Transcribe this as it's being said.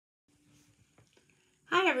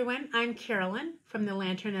everyone, I'm Carolyn from the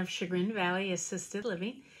Lantern of Chagrin Valley Assisted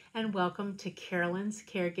Living, and welcome to Carolyn's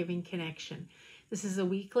Caregiving Connection. This is a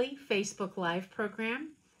weekly Facebook Live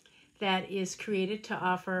program that is created to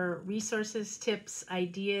offer resources, tips,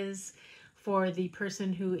 ideas for the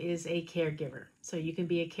person who is a caregiver. So you can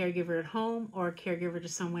be a caregiver at home or a caregiver to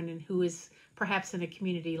someone who is perhaps in a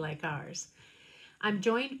community like ours. I'm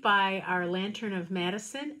joined by our Lantern of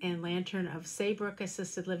Madison and Lantern of Saybrook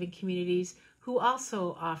Assisted Living Communities, who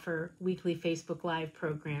also offer weekly Facebook Live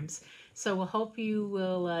programs. So we'll hope you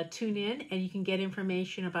will tune in, and you can get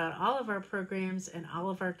information about all of our programs and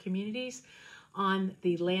all of our communities on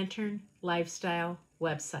the Lantern Lifestyle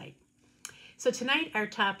website. So tonight our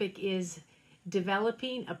topic is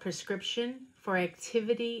developing a prescription for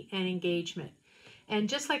activity and engagement. And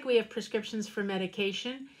just like we have prescriptions for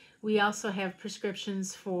medication, we also have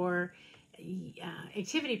prescriptions for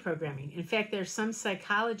activity programming. In fact, there's some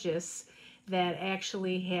psychologists that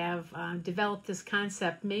actually have developed this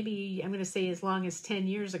concept, maybe I'm going to say as long as 10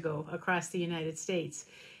 years ago across the United States.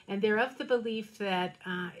 And they're of the belief that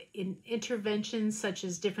in interventions such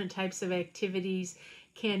as different types of activities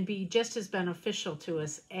can be just as beneficial to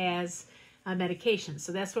us as medication.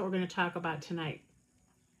 So that's what we're going to talk about tonight.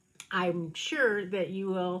 I'm sure that you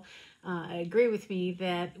will agree with me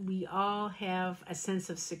that we all have a sense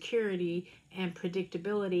of security and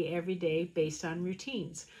predictability every day based on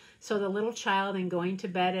routines. So the little child and going to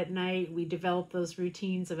bed at night, we develop those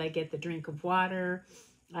routines of I get the drink of water,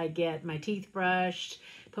 I get my teeth brushed,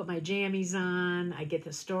 put my jammies on, I get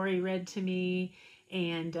the story read to me,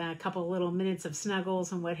 and a couple little minutes of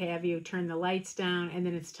snuggles and what have you, turn the lights down, and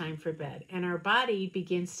then it's time for bed. And our body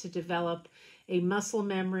begins to develop a muscle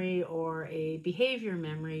memory or a behavior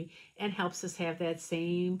memory and helps us have that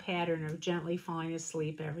same pattern of gently falling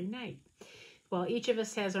asleep every night. Well, each of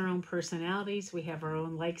us has our own personalities. We have our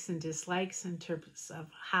own likes and dislikes in terms of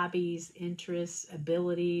hobbies, interests,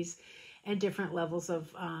 abilities, and different levels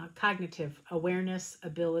of cognitive awareness,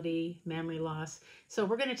 ability, memory loss. So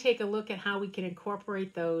we're going to take a look at how we can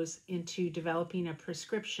incorporate those into developing a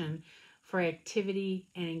prescription for activity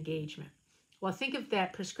and engagement. Well, think of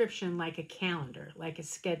that prescription like a calendar, like a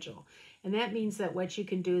schedule. And that means that what you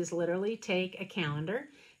can do is literally take a calendar,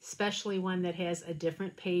 especially one that has a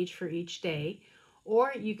different page for each day,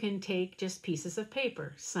 or you can take just pieces of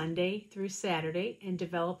paper, Sunday through Saturday, and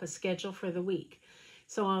develop a schedule for the week.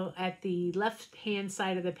 So at the left-hand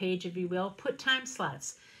side of the page, if you will, put time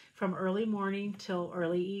slots from early morning till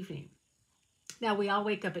early evening. Now, we all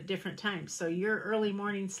wake up at different times, so your early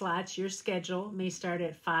morning slots, your schedule may start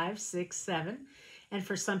at 5, 6, 7, and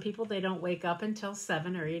for some people, they don't wake up until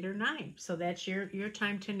 7 or 8 or 9. So that's your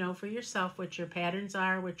time to know for yourself what your patterns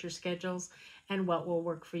are, what your schedules, and what will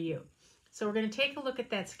work for you. So we're going to take a look at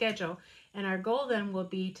that schedule, and our goal then will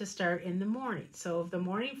be to start in the morning. So if the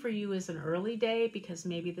morning for you is an early day, because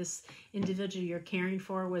maybe this individual you're caring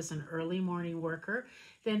for was an early morning worker,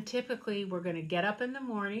 then typically we're going to get up in the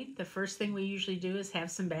morning. The first thing we usually do is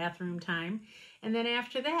have some bathroom time. And then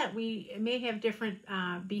after that, we may have different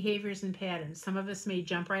behaviors and patterns. Some of us may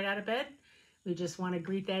jump right out of bed. We just want to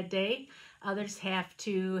greet that day. Others have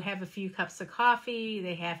to have a few cups of coffee.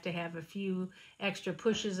 They have to have a few extra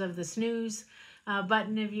pushes of the snooze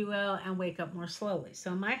button, if you will, and wake up more slowly.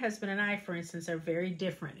 So my husband and I, for instance, are very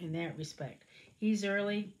different in that respect. He's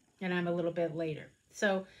early and I'm a little bit later.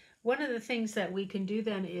 So one of the things that we can do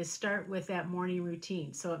then is start with that morning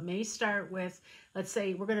routine. So it may start with, let's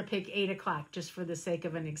say we're going to pick 8 o'clock just for the sake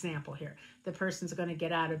of an example here. The person's going to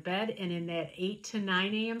get out of bed, and in that 8 to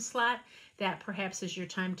 9 a.m. slot, that perhaps is your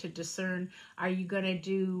time to discern, are you going to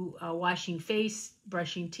do washing face,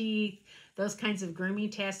 brushing teeth, those kinds of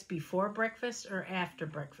grooming tasks before breakfast or after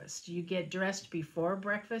breakfast? Do you get dressed before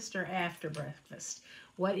breakfast or after breakfast?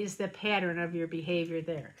 What is the pattern of your behavior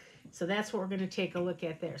there? So that's what we're going to take a look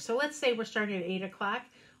at there. So let's say we're starting at 8 o'clock.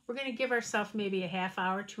 We're going to give ourselves maybe a half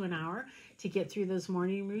hour to an hour to get through those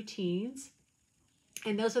morning routines.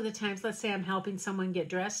 And those are the times, let's say I'm helping someone get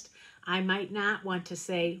dressed. I might not want to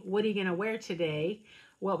say, what are you going to wear today?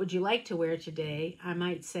 What would you like to wear today? I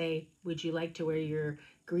might say, would you like to wear your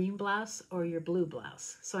green blouse or your blue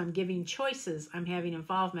blouse? So I'm giving choices, I'm having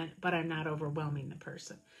involvement, but I'm not overwhelming the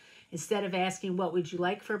person. Instead of asking, what would you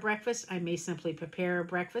like for breakfast? I may simply prepare a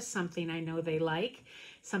breakfast, something I know they like,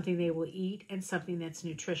 something they will eat, and something that's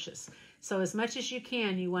nutritious. So as much as you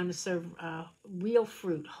can, you want to serve real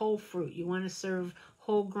fruit, whole fruit. You want to serve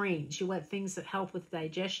whole grains. You want things that help with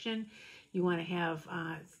digestion. You want to have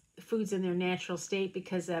foods in their natural state,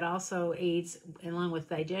 because that also aids, along with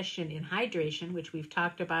digestion, in hydration, which we've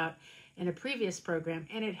talked about in a previous program,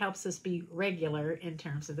 and it helps us be regular in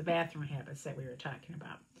terms of the bathroom habits that we were talking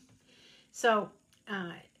about. So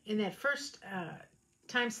in that first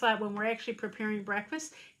time slot when we're actually preparing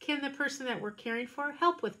breakfast, can the person that we're caring for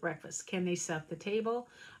help with breakfast? Can they set the table?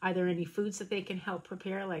 Are there any foods that they can help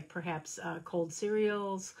prepare, like perhaps cold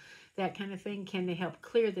cereals, that kind of thing? Can they help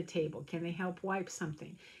clear the table? Can they help wipe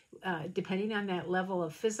something? Depending on that level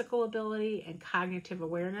of physical ability and cognitive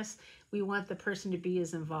awareness, we want the person to be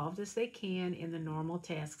as involved as they can in the normal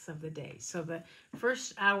tasks of the day. So the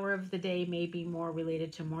first hour of the day may be more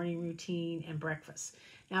related to morning routine and breakfast.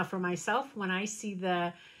 Now for myself, when I see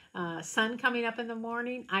the sun coming up in the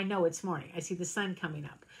morning, I know it's morning. I see the sun coming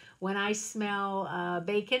up. When I smell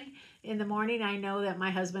bacon in the morning, I know that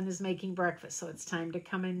my husband is making breakfast, so it's time to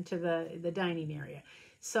come into the dining area.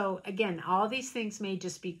 So again, all these things may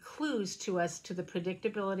just be clues to us to the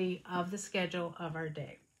predictability of the schedule of our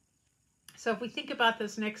day. So if we think about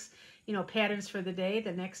those next, patterns for the day,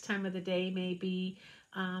 the next time of the day may be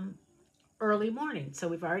early morning. So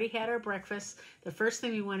we've already had our breakfast. The first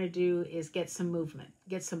thing we want to do is get some movement,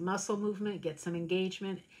 get some muscle movement, get some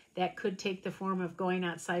engagement. That could take the form of going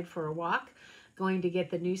outside for a walk, going to get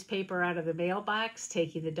the newspaper out of the mailbox,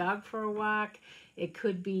 taking the dog for a walk. It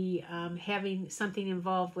could be having something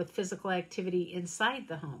involved with physical activity inside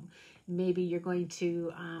the home. Maybe you're going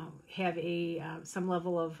to have some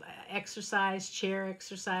level of exercise, chair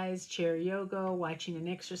yoga, watching an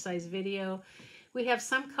exercise video. We have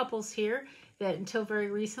some couples here that until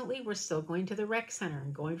very recently were still going to the rec center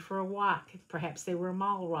and going for a walk. Perhaps they were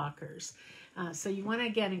mall walkers. So you want to,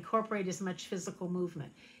 again, incorporate as much physical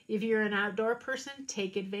movement. If you're an outdoor person,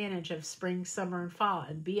 take advantage of spring, summer, and fall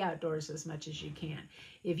and be outdoors as much as you can.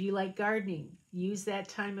 If you like gardening, use that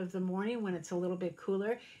time of the morning when it's a little bit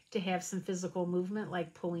cooler to have some physical movement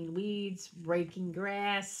like pulling weeds, raking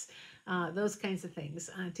grass, those kinds of things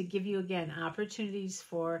to give you, again, opportunities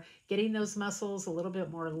for getting those muscles a little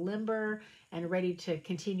bit more limber and ready to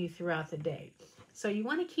continue throughout the day. So you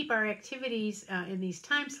want to keep our activities in these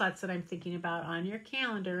time slots that I'm thinking about on your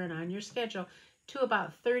calendar and on your schedule to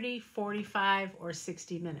about 30, 45, or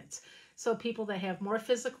 60 minutes. So people that have more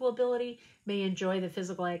physical ability may enjoy the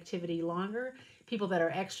physical activity longer. People that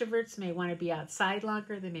are extroverts may want to be outside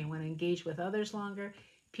longer. They may want to engage with others longer.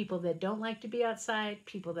 People that don't like to be outside,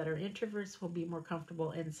 people that are introverts will be more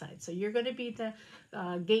comfortable inside. So you're going to be the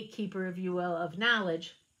gatekeeper, if you will, of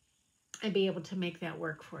knowledge and be able to make that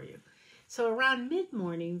work for you. So around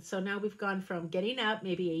mid-morning, so now we've gone from getting up,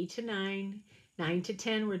 maybe 8 to 9, 9 to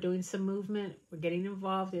 10, we're doing some movement. We're getting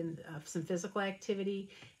involved in some physical activity.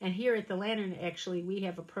 And here at the Lantern, actually, we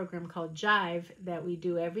have a program called Jive that we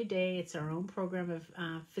do every day. It's our own program of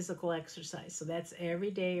physical exercise. So that's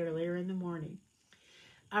every day earlier in the morning.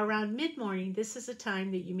 Around mid-morning, this is a time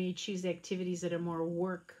that you may choose activities that are more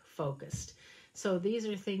work-focused. So these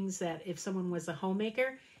are things that if someone was a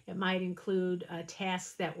homemaker, it might include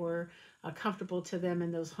tasks that were comfortable to them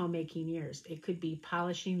in those homemaking years. It could be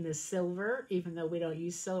polishing the silver, even though we don't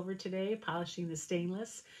use silver today, polishing the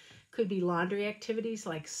stainless. Could be laundry activities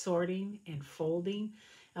like sorting and folding.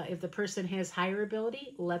 If the person has higher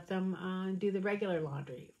ability, let them do the regular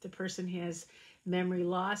laundry. If the person has memory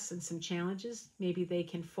loss and some challenges, maybe they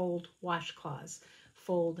can fold washcloths,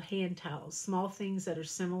 fold hand towels, small things that are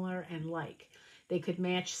similar and like. They could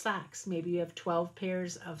match socks. Maybe you have 12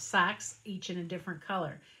 pairs of socks, each in a different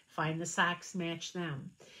color. Find the socks, match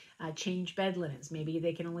them. Change bed linens. Maybe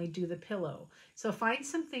they can only do the pillow. So find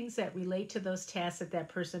some things that relate to those tasks that that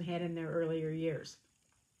person had in their earlier years.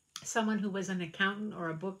 Someone who was an accountant or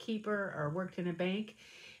a bookkeeper or worked in a bank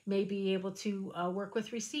may be able to work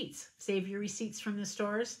with receipts. Save your receipts from the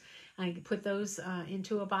stores. Put those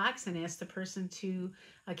into a box and ask the person to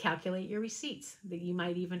calculate your receipts. You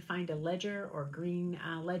might even find a ledger or green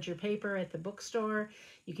ledger paper at the bookstore.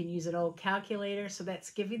 You can use an old calculator. So that's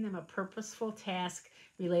giving them a purposeful task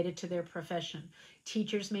related to their profession.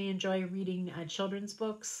 Teachers may enjoy reading children's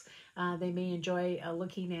books. They may enjoy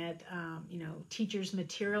looking at teachers'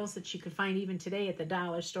 materials that you could find even today at the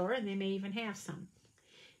dollar store, and they may even have some.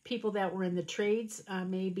 People that were in the trades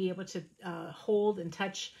may be able to hold and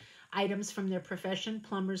touch items from their profession.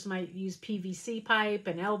 Plumbers might use PVC pipe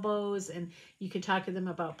and elbows, and you can talk to them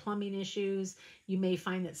about plumbing issues. You may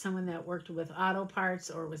find that someone that worked with auto parts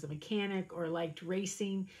or was a mechanic or liked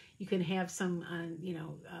racing, you can have some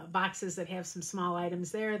boxes that have some small items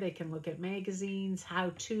there. They can look at magazines,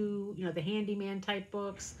 how-to, the handyman type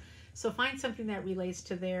books. So find something that relates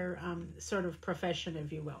to their sort of profession,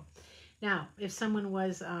 if you will. Now, if someone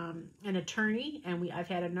was an attorney, and I've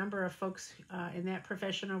had a number of folks in that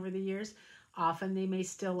profession over the years, often they may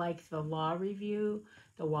still like the Law Review,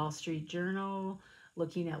 the Wall Street Journal,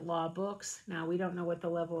 looking at law books. Now, we don't know what the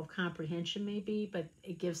level of comprehension may be, but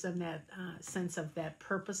it gives them that sense of that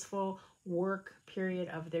purposeful work period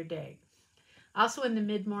of their day. Also in the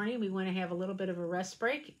mid-morning, we want to have a little bit of a rest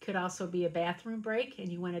break. It could also be a bathroom break, and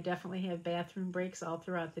you want to definitely have bathroom breaks all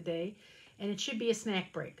throughout the day. And it should be a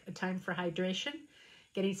snack break, a time for hydration,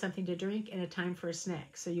 getting something to drink, and a time for a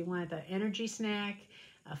snack. So you want the energy snack,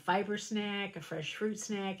 a fiber snack, a fresh fruit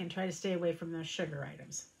snack, and try to stay away from those sugar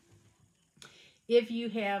items. If you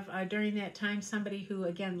have, during that time, somebody who,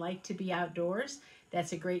 again, like to be outdoors,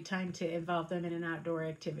 that's a great time to involve them in an outdoor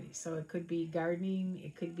activity. So it could be gardening,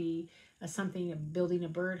 it could be something, building a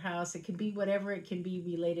birdhouse, it could be whatever it can be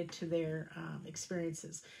related to their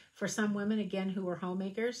experiences. For some women, again, who are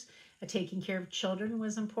homemakers, taking care of children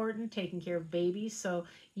was important, taking care of babies. So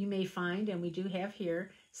you may find, and we do have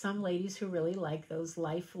here, some ladies who really like those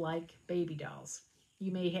lifelike baby dolls.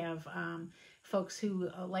 You may have folks who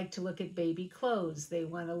like to look at baby clothes. They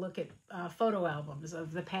want to look at photo albums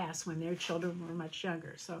of the past when their children were much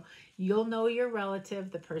younger. So you'll know your relative,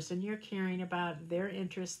 the person you're caring about, their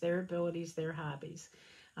interests, their abilities, their hobbies.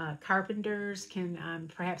 Carpenters can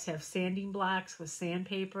perhaps have sanding blocks with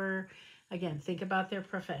sandpaper. Again, think about their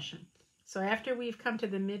profession. So after we've come to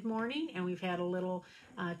the mid-morning and we've had a little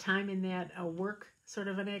time in that work sort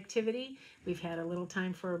of an activity, we've had a little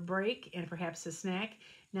time for a break and perhaps a snack.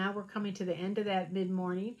 Now we're coming to the end of that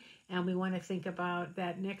mid-morning, and we want to think about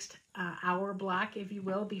that next hour block, if you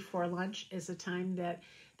will, before lunch as a time that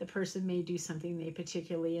the person may do something they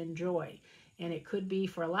particularly enjoy. And it could be,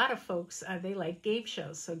 for a lot of folks, they like game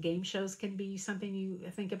shows. So game shows can be something you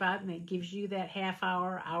think about, and it gives you that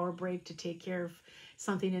hour break to take care of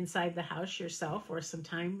something inside the house yourself, or some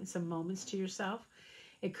time, some moments to yourself.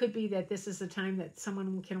 It could be that this is the time that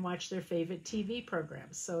someone can watch their favorite TV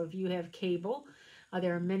programs. So if you have cable,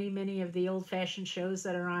 there are many of the old-fashioned shows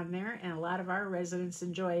that are on there, and a lot of our residents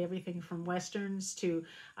enjoy everything from Westerns to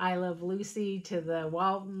I Love Lucy to the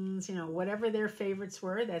Waltons, whatever their favorites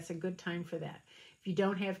were, that's a good time for that. If you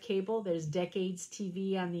don't have cable, there's Decades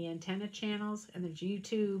TV on the antenna channels, and there's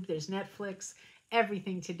YouTube, there's Netflix.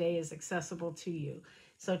 Everything today is accessible to you.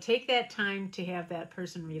 So take that time to have that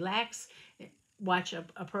person relax, watch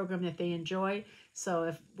a program that they enjoy. So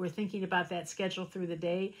if we're thinking about that schedule through the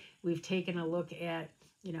day, we've taken a look at,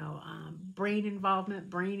 brain involvement,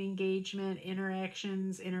 brain engagement,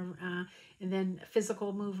 interactions, and then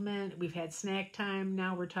physical movement. We've had snack time.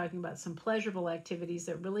 Now we're talking about some pleasurable activities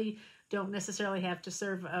that really don't necessarily have to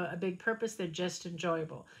serve a big purpose. They're just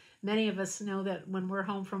enjoyable. Many of us know that when we're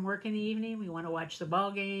home from work in the evening, we want to watch the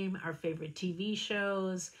ball game, our favorite TV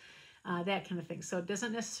shows, that kind of thing. So it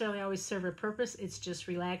doesn't necessarily always serve a purpose. It's just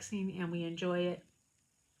relaxing, and we enjoy it,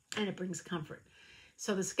 and it brings comfort.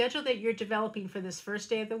 So the schedule that you're developing for this first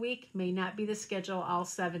day of the week may not be the schedule all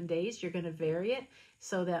 7 days. You're going to vary it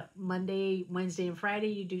so that Monday, Wednesday, and Friday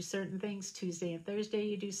you do certain things. Tuesday and Thursday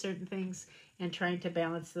you do certain things, and trying to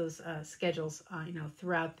balance those schedules,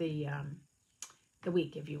 throughout the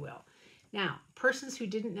week, if you will. Now, persons who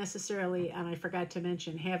didn't necessarily, and I forgot to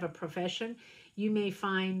mention, have a profession, you may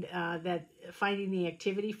find that finding the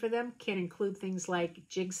activity for them can include things like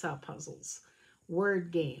jigsaw puzzles,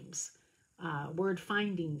 word games, word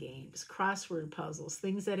finding games, crossword puzzles,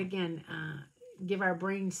 things that, again, give our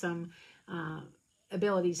brain some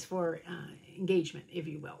abilities for engagement, if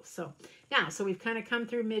you will. So we've kind of come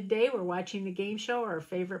through midday. We're watching the game show, our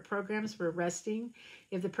favorite programs. We're resting.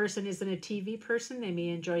 If the person isn't a TV person, they may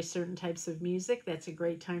enjoy certain types of music. That's a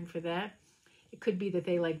great time for that. It could be that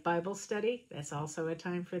they like Bible study. That's also a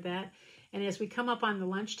time for that. And as we come up on the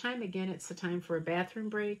lunchtime, again, it's a time for a bathroom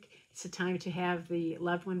break. It's a time to have the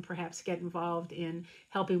loved one perhaps get involved in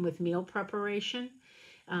helping with meal preparation,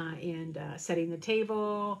 and setting the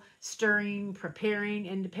table, stirring, preparing,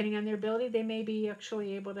 and depending on their ability, they may be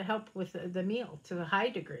actually able to help with the meal to a high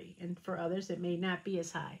degree. And for others, it may not be as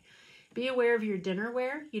high. Be aware of your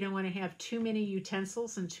dinnerware. You don't want to have too many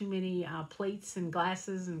utensils and too many plates and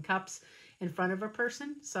glasses and cups in front of a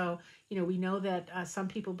person. So, we know that some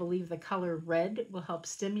people believe the color red will help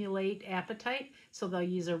stimulate appetite. So they'll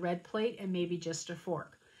use a red plate and maybe just a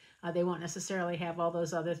fork. They won't necessarily have all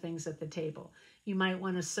those other things at the table. You might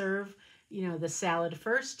want to serve, the salad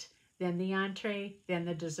first, then the entree, then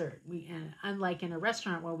the dessert. Unlike in a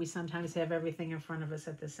restaurant where we sometimes have everything in front of us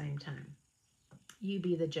at the same time. You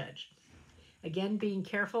be the judge. Again, being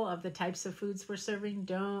careful of the types of foods we're serving.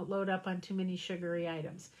 Don't load up on too many sugary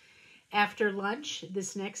items. After lunch,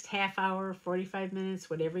 this next half hour, 45 minutes,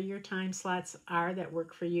 whatever your time slots are that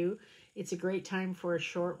work for you, it's a great time for a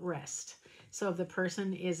short rest. So if the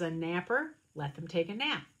person is a napper, let them take a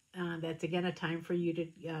nap. That's, again, a time for you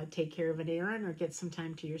to take care of an errand or get some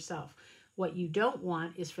time to yourself. What you don't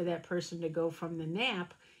want is for that person to go from the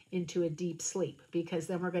nap into a deep sleep, because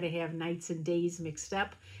then we're going to have nights and days mixed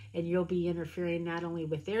up, and you'll be interfering not only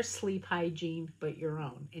with their sleep hygiene, but your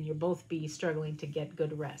own, and you'll both be struggling to get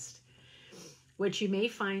good rest. What you may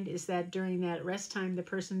find is that during that rest time, the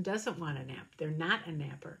person doesn't want a nap. They're not a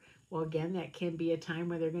napper. Well, again, that can be a time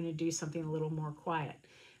where they're going to do something a little more quiet.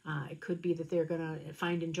 It could be that they're going to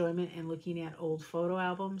find enjoyment in looking at old photo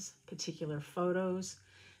albums, particular photos,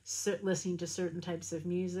 listening to certain types of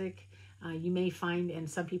music. You may find, and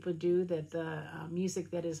some people do, that the music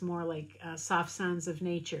that is more like soft sounds of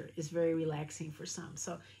nature is very relaxing for some.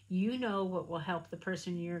 So you know what will help the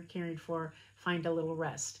person you're caring for find a little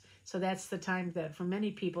rest. So that's the time that for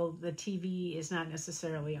many people, the TV is not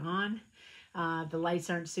necessarily on. The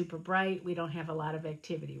lights aren't super bright. We don't have a lot of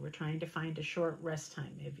activity. We're trying to find a short rest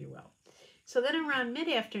time, if you will. So then around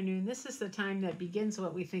mid-afternoon, this is the time that begins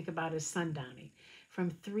what we think about as sundowning. From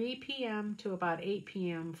 3 p.m. to about 8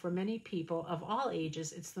 p.m. for many people of all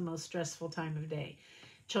ages, it's the most stressful time of day.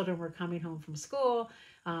 Children were coming home from school.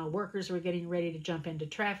 Workers were getting ready to jump into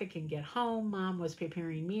traffic and get home. Mom was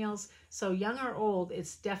preparing meals. So young or old,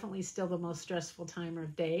 it's definitely still the most stressful time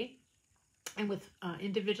of day. And with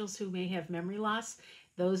individuals who may have memory loss,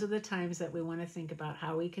 those are the times that we want to think about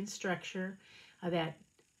how we can structure that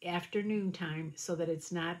afternoon time so that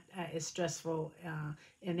it's not as stressful,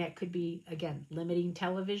 and that could be, again, limiting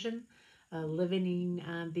television, limiting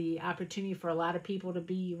the opportunity for a lot of people to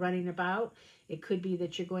be running about. It could be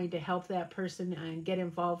that you're going to help that person and get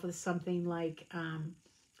involved with something like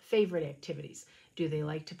favorite activities. Do they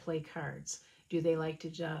like to play cards? Do they like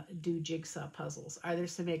to do jigsaw puzzles? Are there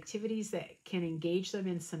some activities that can engage them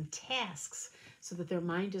in some tasks so that their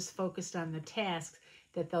mind is focused on the task,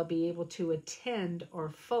 that they'll be able to attend or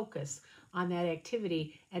focus on that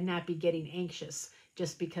activity and not be getting anxious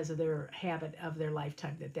just because of their habit of their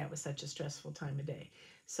lifetime, that was such a stressful time of day.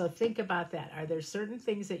 So think about that. Are there certain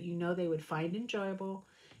things that you know they would find enjoyable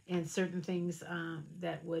and certain things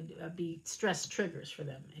that would be stress triggers for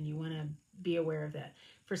them? And you want to be aware of that.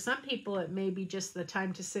 For some people, it may be just the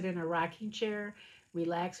time to sit in a rocking chair,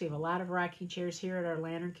 relax. We have a lot of rocking chairs here at our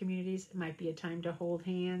Lantern communities. It might be a time to hold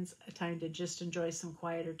hands, a time to just enjoy some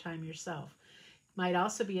quieter time yourself. Might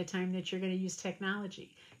also be a time that you're going to use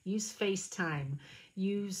technology. Use FaceTime,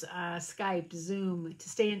 use Skype, Zoom to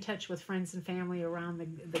stay in touch with friends and family around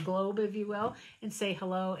the globe, if you will, and say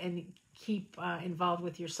hello and keep involved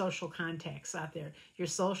with your social contacts out there. Your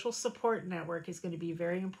social support network is going to be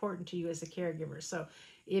very important to you as a caregiver. So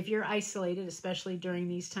if you're isolated, especially during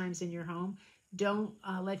these times in your home, don't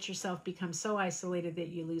let yourself become so isolated that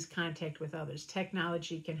you lose contact with others.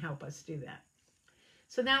 Technology can help us do that.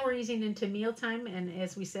 So now we're easing into mealtime, and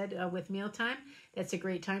as we said, with mealtime, that's a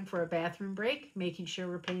great time for a bathroom break, making sure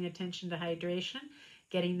we're paying attention to hydration,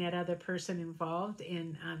 getting that other person involved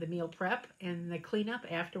in the meal prep and the cleanup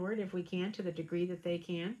afterward if we can, to the degree that they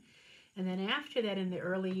can. And then after that, in the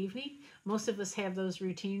early evening, most of us have those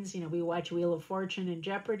routines. You know, we watch Wheel of Fortune and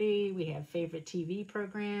Jeopardy. We have favorite TV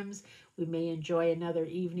programs. We may enjoy another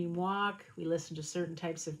evening walk. We listen to certain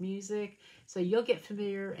types of music. So you'll get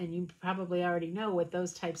familiar, and you probably already know what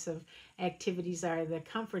those types of activities are, the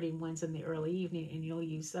comforting ones in the early evening, and you'll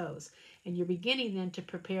use those. And you're beginning then to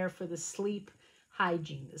prepare for the sleep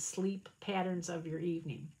hygiene, the sleep patterns of your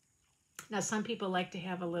evening. Now, some people like to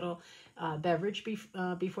have a little beverage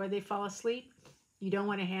before they fall asleep. You don't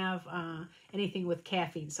want to have anything with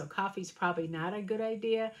caffeine. So coffee's probably not a good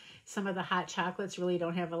idea. Some of the hot chocolates really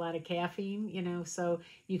don't have a lot of caffeine, you know, so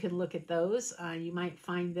you can look at those. You might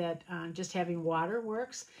find that just having water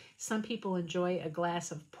works. Some people enjoy a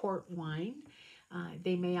glass of port wine.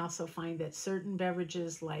 They may also find that certain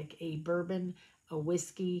beverages like a bourbon, a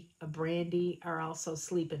whiskey, a brandy are also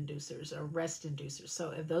sleep inducers or rest inducers.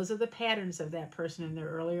 So if those are the patterns of that person in their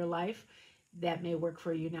earlier life, that may work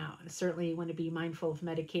for you now. And certainly you want to be mindful of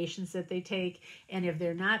medications that they take. And if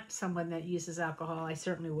they're not someone that uses alcohol, I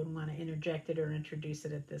certainly wouldn't want to interject it or introduce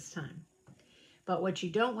it at this time. But what you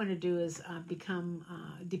don't want to do is become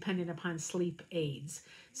dependent upon sleep aids.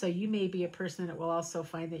 So you may be a person that will also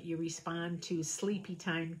find that you respond to sleepy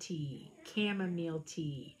time tea, chamomile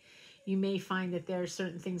tea. You may find that there are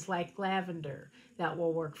certain things like lavender that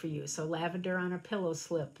will work for you. So lavender on a pillow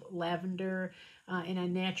slip, lavender in a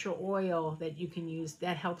natural oil that you can use,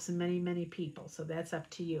 that helps many, many people. So that's up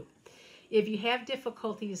to you. If you have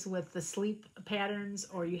difficulties with the sleep patterns,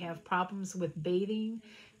 or you have problems with bathing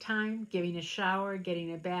time, giving a shower,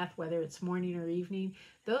 getting a bath, whether it's morning or evening,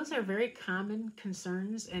 those are very common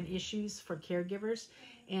concerns and issues for caregivers.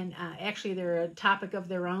 And actually, they're a topic of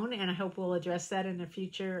their own, and I hope we'll address that in a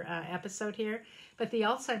future episode here. But the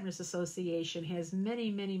Alzheimer's Association has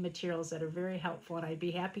many, many materials that are very helpful, and I'd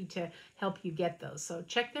be happy to help you get those. So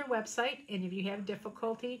check their website, and if you have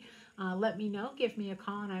difficulty, let me know. Give me a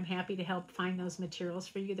call, and I'm happy to help find those materials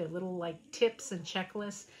for you. They're little like tips and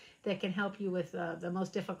checklists that can help you with the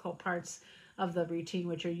most difficult parts of the routine,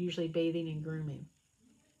 which are usually bathing and grooming.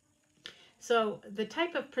 So the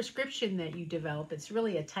type of prescription that you develop, it's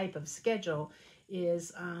really a type of schedule,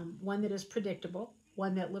 is one that is predictable,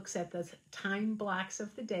 one that looks at the time blocks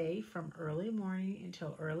of the day from early morning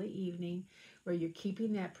until early evening, where you're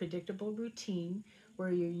keeping that predictable routine,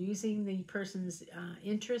 where you're using the person's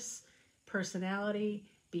interests, personality,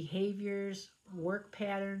 behaviors, work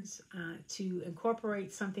patterns to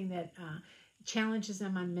incorporate something that challenges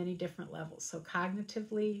them on many different levels. So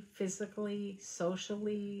cognitively, physically,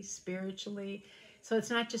 socially, spiritually. So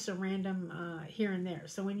it's not just a random here and there.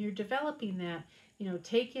 So when you're developing that,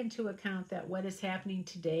 take into account that what is happening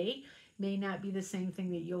today may not be the same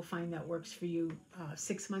thing that you'll find that works for you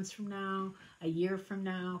 6 months from now, a year from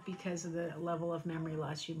now, because of the level of memory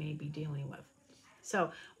loss you may be dealing with.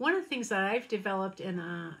 So one of the things that I've developed and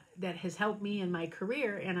that has helped me in my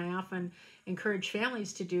career, and I often encourage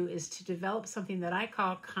families to do, is to develop something that I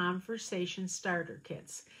call conversation starter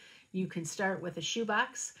kits. You can start with a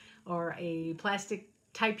shoebox or a plastic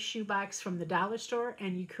type shoebox from the dollar store,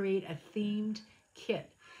 and you create a themed kit.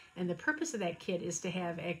 And the purpose of that kit is to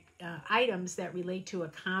have items that relate to a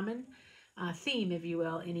common theme, if you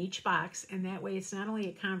will, in each box. And that way it's not only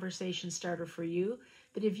a conversation starter for you,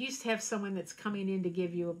 but if you have someone that's coming in to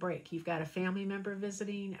give you a break, you've got a family member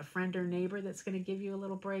visiting, a friend or neighbor that's going to give you a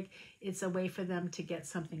little break, it's a way for them to get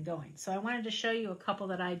something going. So I wanted to show you a couple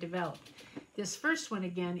that I developed. This first one,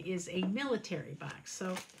 again, is a military box.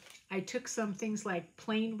 So I took some things like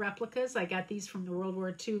plane replicas. I got these from the World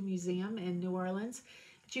War II Museum in New Orleans.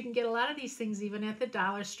 But you can get a lot of these things even at the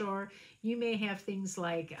dollar store. You may have things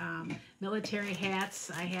like military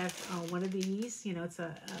hats. I have one of these. It's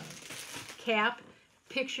a cap.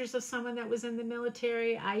 Pictures of someone that was in the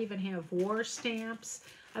military. I even have war stamps.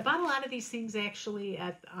 I bought a lot of these things actually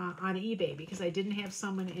on eBay because I didn't have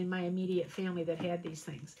someone in my immediate family that had these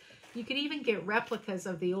things. You can even get replicas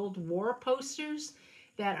of the old war posters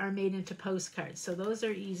that are made into postcards. So those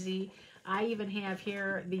are easy. I even have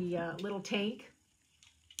here the little tank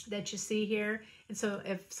that you see here. And so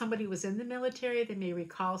if somebody was in the military, they may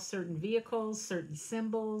recall certain vehicles, certain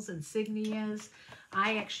symbols, insignias.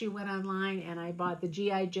 I actually went online and I bought the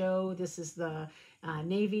G.I. Joe. This is the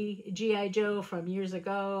Navy G.I. Joe from years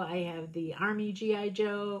ago. I have the Army G.I.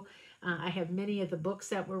 Joe. I have many of the books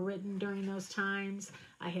that were written during those times.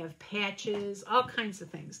 I have patches, all kinds of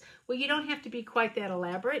things. Well, you don't have to be quite that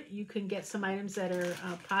elaborate. You can get some items that are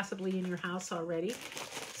possibly in your house already.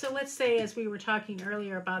 So let's say, as we were talking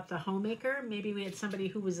earlier about the homemaker, maybe we had somebody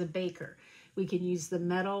who was a baker. We can use the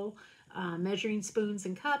metal measuring spoons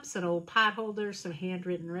and cups, an old pot holder, some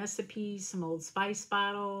handwritten recipes, some old spice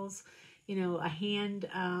bottles, a hand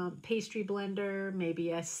pastry blender, maybe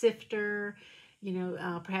a sifter,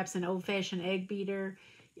 perhaps an old-fashioned egg beater.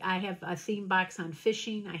 I have a theme box on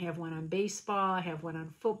fishing. I have one on baseball. I have one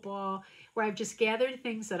on football, where I've just gathered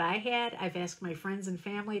things that I had. I've asked my friends and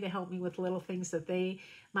family to help me with little things that they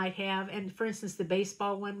might have. And for instance, the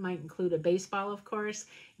baseball one might include a baseball, of course.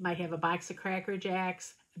 It might have a box of Cracker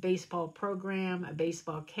Jacks, a baseball program, a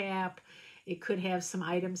baseball cap. It could have some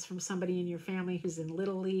items from somebody in your family who's in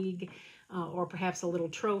Little League, or perhaps a little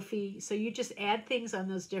trophy. So you just add things on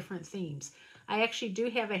those different themes. I actually do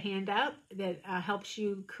have a handout that helps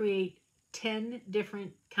you create 10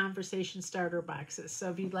 different conversation starter boxes. So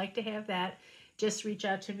if you'd like to have that, just reach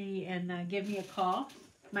out to me and give me a call.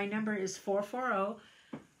 My number is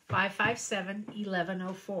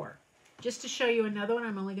 440-557-1104. Just to show you another one,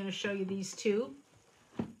 I'm only going to show you these two.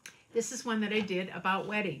 This is one that I did about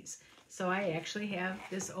weddings. So I actually have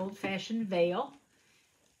this old-fashioned veil,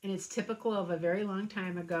 and it's typical of a very long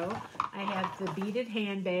time ago. I have the beaded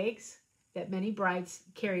handbags that many brides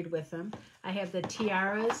carried with them. I have the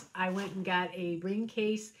tiaras. I went and got a ring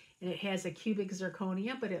case, and it has a cubic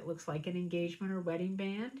zirconia, but it looks like an engagement or wedding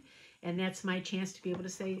band. And that's my chance to be able to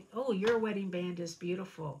say, oh, your wedding band is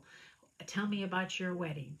beautiful. Tell me about your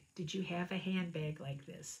wedding. Did you have a handbag like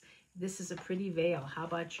this? This is a pretty veil. How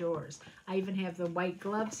about yours? I even have the white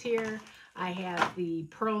gloves here. I have the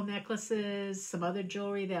pearl necklaces, some other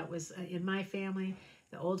jewelry that was in my family.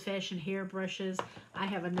 the old-fashioned hair brushes. I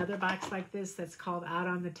have another box like this that's called Out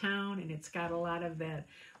on the Town, and it's got a lot of that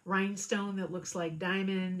rhinestone that looks like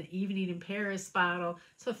diamond, Evening in Paris bottle.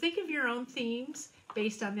 So think of your own themes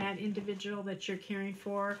based on that individual that you're caring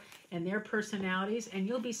for and their personalities, and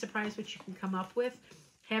you'll be surprised what you can come up with.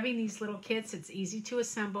 Having these little kits, it's easy to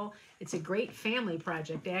assemble. It's a great family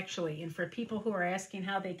project, actually, and for people who are asking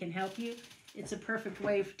how they can help you, it's a perfect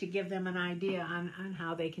way to give them an idea on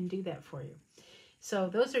how they can do that for you. So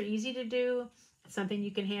those are easy to do, something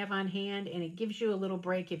you can have on hand, and it gives you a little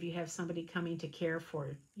break if you have somebody coming to care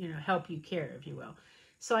for, help you care, if you will.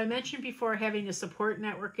 So I mentioned before, having a support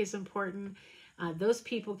network is important. Those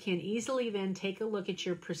people can easily then take a look at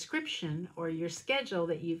your prescription or your schedule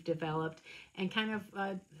that you've developed and kind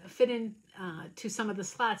of fit in to some of the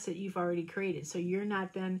slots that you've already created. So you're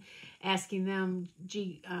not then asking them,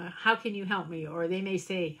 gee, how can you help me? Or they may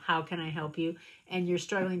say, how can I help you? And you're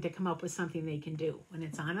struggling to come up with something they can do. When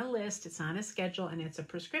it's on a list, it's on a schedule, and it's a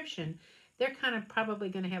prescription, they're kind of probably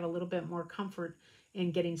going to have a little bit more comfort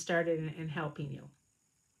in getting started and helping you.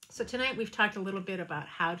 So tonight we've talked a little bit about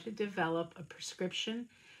how to develop a prescription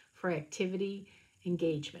for activity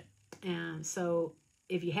engagement. And so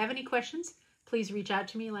if you have any questions, please reach out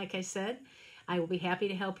to me. Like I said, I will be happy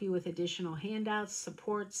to help you with additional handouts,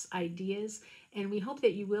 supports, ideas, and we hope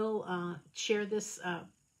that you will share this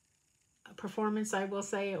performance, I will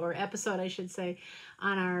say, or episode, I should say,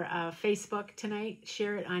 on our Facebook tonight.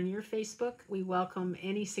 Share it on your Facebook. We welcome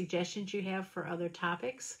any suggestions you have for other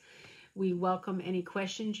topics. We welcome any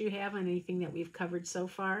questions you have on anything that we've covered so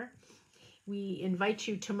far. We invite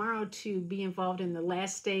you tomorrow to be involved in the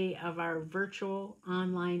last day of our virtual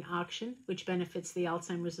online auction, which benefits the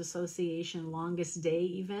Alzheimer's Association Longest Day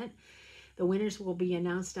event. The winners will be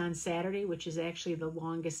announced on Saturday, which is actually the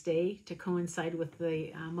longest day to coincide with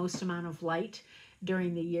the most amount of light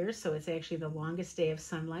during the year. So it's actually the longest day of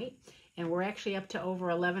sunlight. And we're actually up to over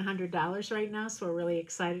 $1,100 right now, so we're really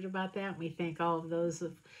excited about that. We thank all of those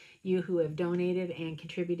of you who have donated and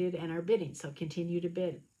contributed and are bidding, so continue to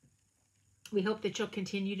bid. We hope that you'll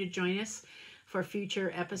continue to join us for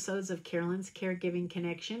future episodes of Carolyn's Caregiving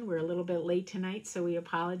Connection. We're a little bit late tonight, so we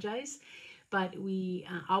apologize, but we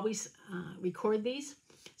always record these.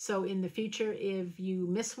 So in the future, if you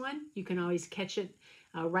miss one, you can always catch it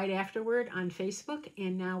right afterward on Facebook,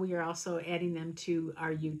 and now we are also adding them to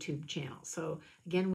our YouTube channel. So again,